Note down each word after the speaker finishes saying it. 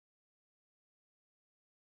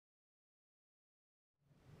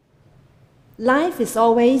Life is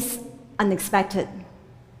always unexpected.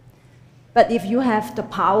 But if you have the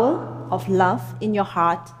power of love in your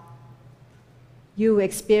heart, you will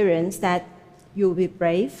experience that you will be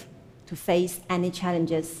brave to face any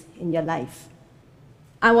challenges in your life.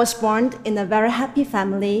 I was born in a very happy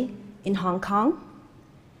family in Hong Kong.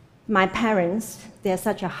 My parents, they are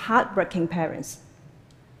such a hardworking parents.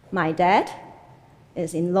 My dad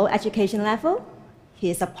is in low education level.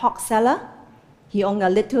 He is a pork seller. He owned a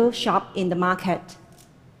little shop in the market.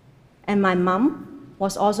 And my mom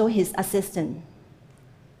was also his assistant.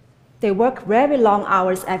 They work very long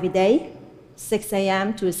hours every day, 6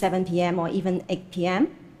 a.m. to 7 p.m. or even 8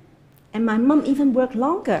 p.m. And my mom even worked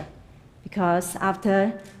longer because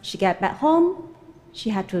after she got back home, she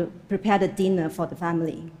had to prepare the dinner for the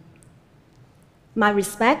family. My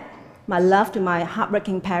respect, my love to my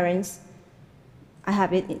hardworking parents, I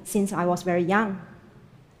have it since I was very young.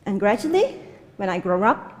 And gradually, when I grew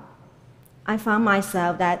up, I found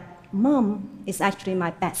myself that Mom is actually my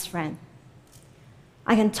best friend.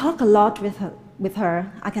 I can talk a lot with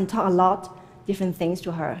her. I can talk a lot different things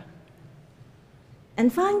to her.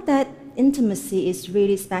 And find that intimacy is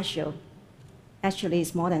really special. Actually,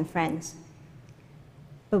 it's more than friends.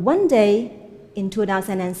 But one day, in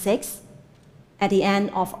 2006, at the end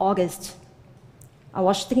of August, I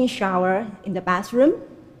was taking a shower in the bathroom,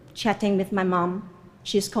 chatting with my mom.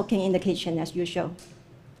 She's cooking in the kitchen as usual.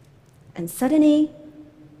 And suddenly,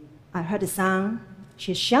 I heard a sound.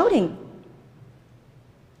 She's shouting.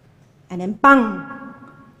 And then, bang!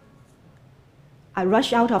 I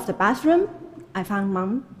rushed out of the bathroom. I found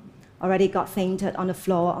Mom already got fainted on the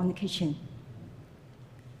floor on the kitchen.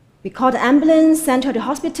 We called the ambulance, sent her to the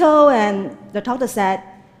hospital, and the doctor said,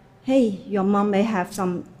 hey, your mom may have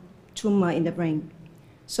some tumor in the brain,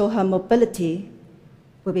 so her mobility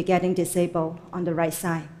will be getting disabled on the right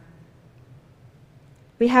side.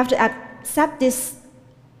 We have to accept this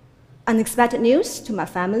unexpected news to my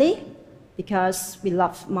family because we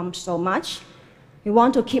love Mom so much. We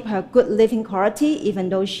want to keep her good living quality even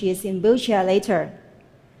though she is in wheelchair later,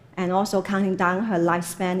 and also counting down her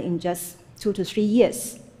lifespan in just 2 to 3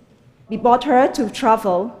 years. We brought her to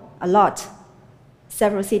travel a lot,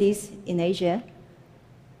 several cities in Asia.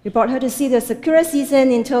 We brought her to see the Sakura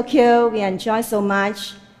season in Tokyo. We enjoyed so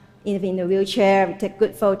much, even in the wheelchair. We take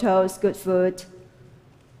good photos, good food.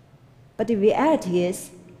 But the reality is,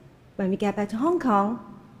 when we get back to Hong Kong,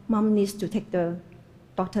 Mom needs to take the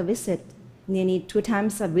doctor visit nearly 2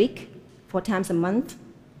 times a week, 4 times a month.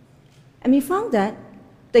 And we found that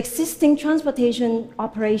the existing transportation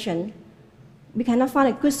operation, we cannot find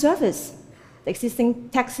a good service. The existing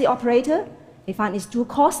taxi operator, we found it's too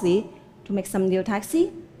costly to make some new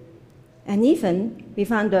taxi. And even we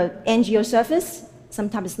found the NGO service,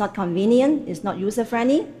 sometimes it's not convenient, it's not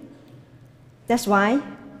user-friendly. That's why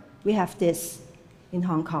we have this in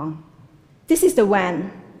Hong Kong. This is the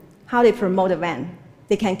van, how they promote the van.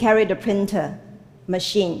 They can carry the printer,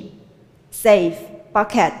 machine, safe,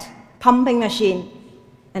 bucket, pumping machine,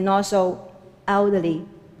 and also elderly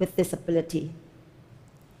with disability.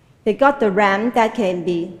 They got the ramp that can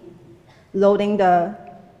be loading the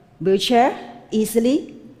wheelchair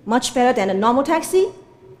easily, much better than a normal taxi,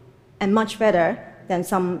 and much better than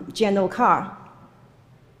some general car.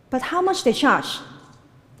 But how much they charge?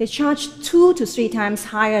 They charge 2 to 3 times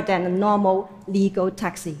higher than a normal legal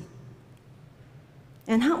taxi.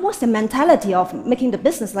 And what's the mentality of making the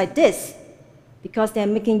business like this? Because they're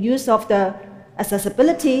making use of the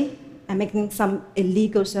accessibility and making some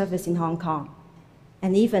illegal service in Hong Kong.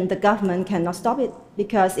 And even the government cannot stop it,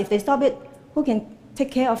 because if they stop it, who can take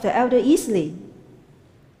care of the elder easily?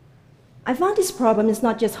 I found this problem is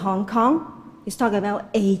not just Hong Kong, it's talking about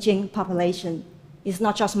aging population. It's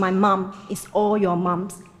not just my mom, it's all your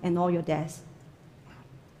moms and all your dads.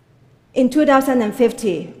 In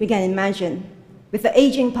 2050, we can imagine, with the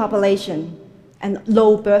aging population and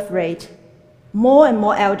low birth rate, more and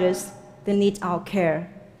more elders, they need our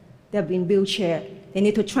care. They'll be in wheelchair, they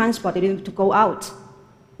need to transport, they need to go out.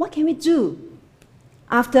 What can we do?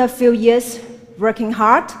 After a few years working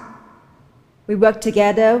hard, we worked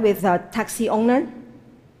together with a taxi owner,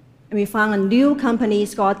 and we found a new company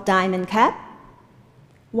called Diamond Cab.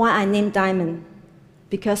 Why I named Diamond?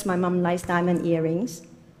 Because my mom likes diamond earrings.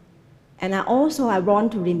 And I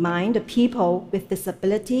want to remind the people with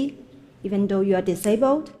disability, even though you are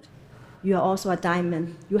disabled, you are also a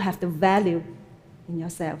diamond. You have the value in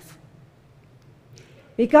yourself.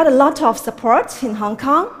 We got a lot of support in Hong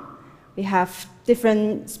Kong. We have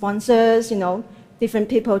different sponsors, different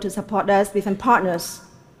people to support us, different partners.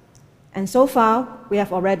 And so far, we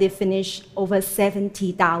have already finished over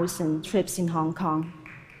 70,000 trips in Hong Kong.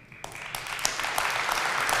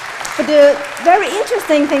 But the very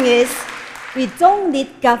interesting thing is, we don't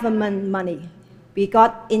need government money. We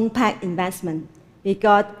got impact investment. We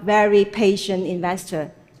got very patient investors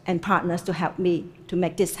and partners to help me to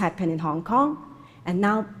make this happen in Hong Kong, and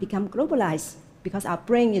now become globalized because our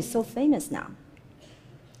brain is so famous now.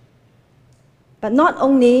 But not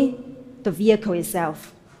only the vehicle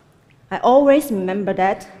itself. I always remember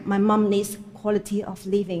that my mom needs quality of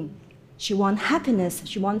living. She wants happiness,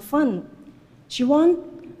 she wants fun. She wants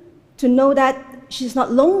to know that she's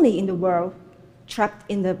not lonely in the world, trapped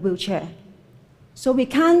in the wheelchair. So we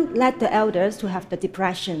can't let the elders to have the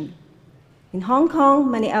depression. In Hong Kong,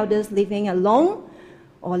 many elders living alone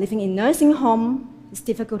or living in nursing home, it's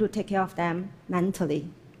difficult to take care of them mentally.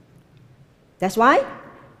 That's why,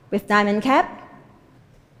 with Diamond Cap,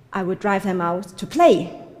 I would drive them out to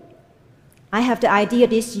play. I have the idea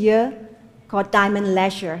this year called Diamond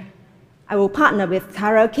Leisure. I will partner with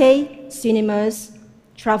karaoke, cinemas,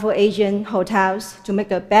 travel agent, hotels to make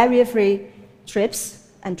the barrier-free trips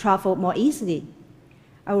and travel more easily.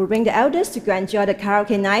 I will bring the elders to go enjoy the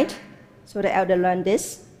karaoke night, so the elders learn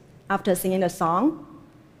this after singing a song.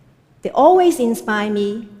 They always inspire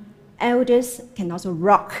me. Elders can also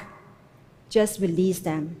rock. Just release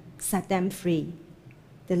them, set them free.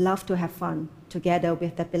 They love to have fun together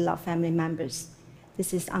with their beloved family members.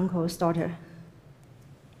 This is Uncle's daughter.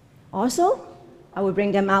 Also, I will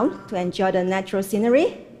bring them out to enjoy the natural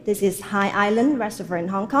scenery. This is High Island Reservoir in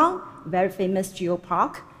Hong Kong, very famous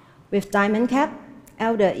geopark with Diamond Cap.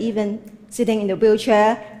 Elder even sitting in the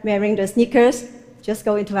wheelchair, wearing the sneakers, just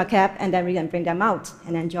go into a cab and then we can bring them out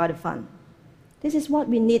and enjoy the fun. This is what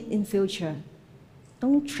we need in future.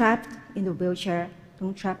 Don't trap in the wheelchair,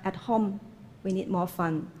 don't trap at home. We need more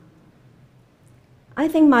fun. I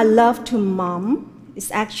think my love to mom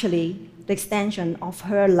is actually the extension of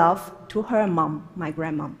her love to her mom, my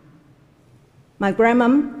grandmom. My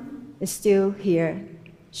grandmom is still here.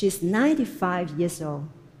 She's 95 years old.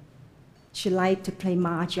 She likes to play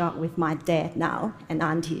mahjong with my dad now and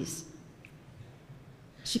aunties.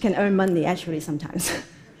 She can earn money actually sometimes.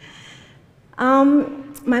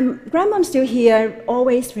 My grandmom's still here,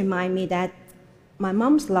 always remind me that my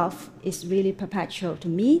mom's love is really perpetual to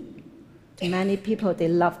me. To many people, they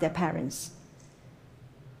love their parents.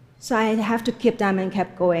 So I have to keep Diamond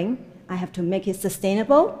Cap going. I have to make it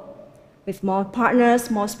sustainable with more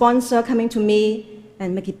partners, more sponsors coming to me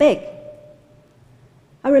and make it big.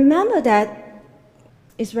 I remember that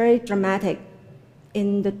it's very dramatic.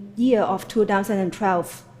 In the year of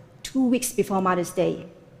 2012, 2 weeks before Mother's Day,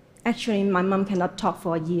 actually my mom cannot talk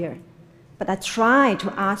for a year, but I tried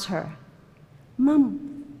to ask her,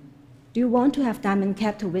 Mom, do you want to have Diamond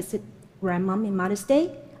Cap to visit Grandmom in Mother's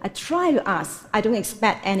Day? I try to ask. I don't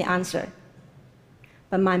expect any answer.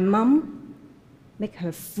 But my mom make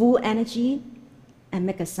her full energy and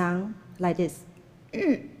make a sound like this.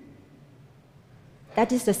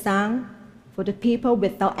 That is the sound for the people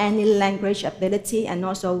without any language ability and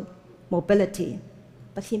also mobility.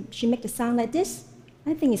 But she make the sound like this.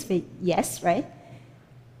 I think it's for yes, right?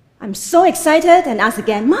 I'm so excited and ask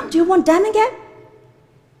again, Mom, do you want Diamond Cap?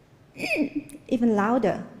 Even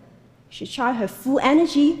louder. She tried her full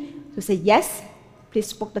energy to say, yes,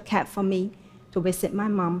 please book the cab for me to visit my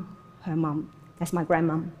mom, her mom. That's my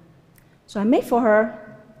grandmom. So I made for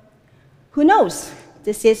her. Who knows?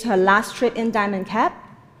 This is her last trip in Diamond Cap.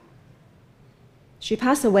 She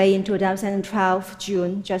passed away in 2012,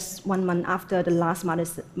 June, just 1 month after the last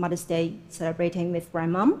Mother's Day celebrating with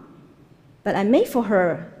grandmom. But I made for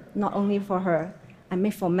her, not only for her, I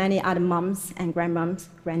made for many other moms and grandmoms,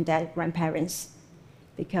 granddad, grandparents,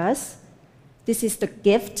 because this is the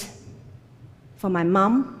gift for my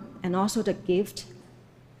mom and also the gift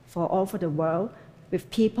for all over the world with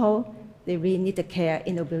people, they really need the care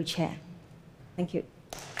in a wheelchair. Thank you.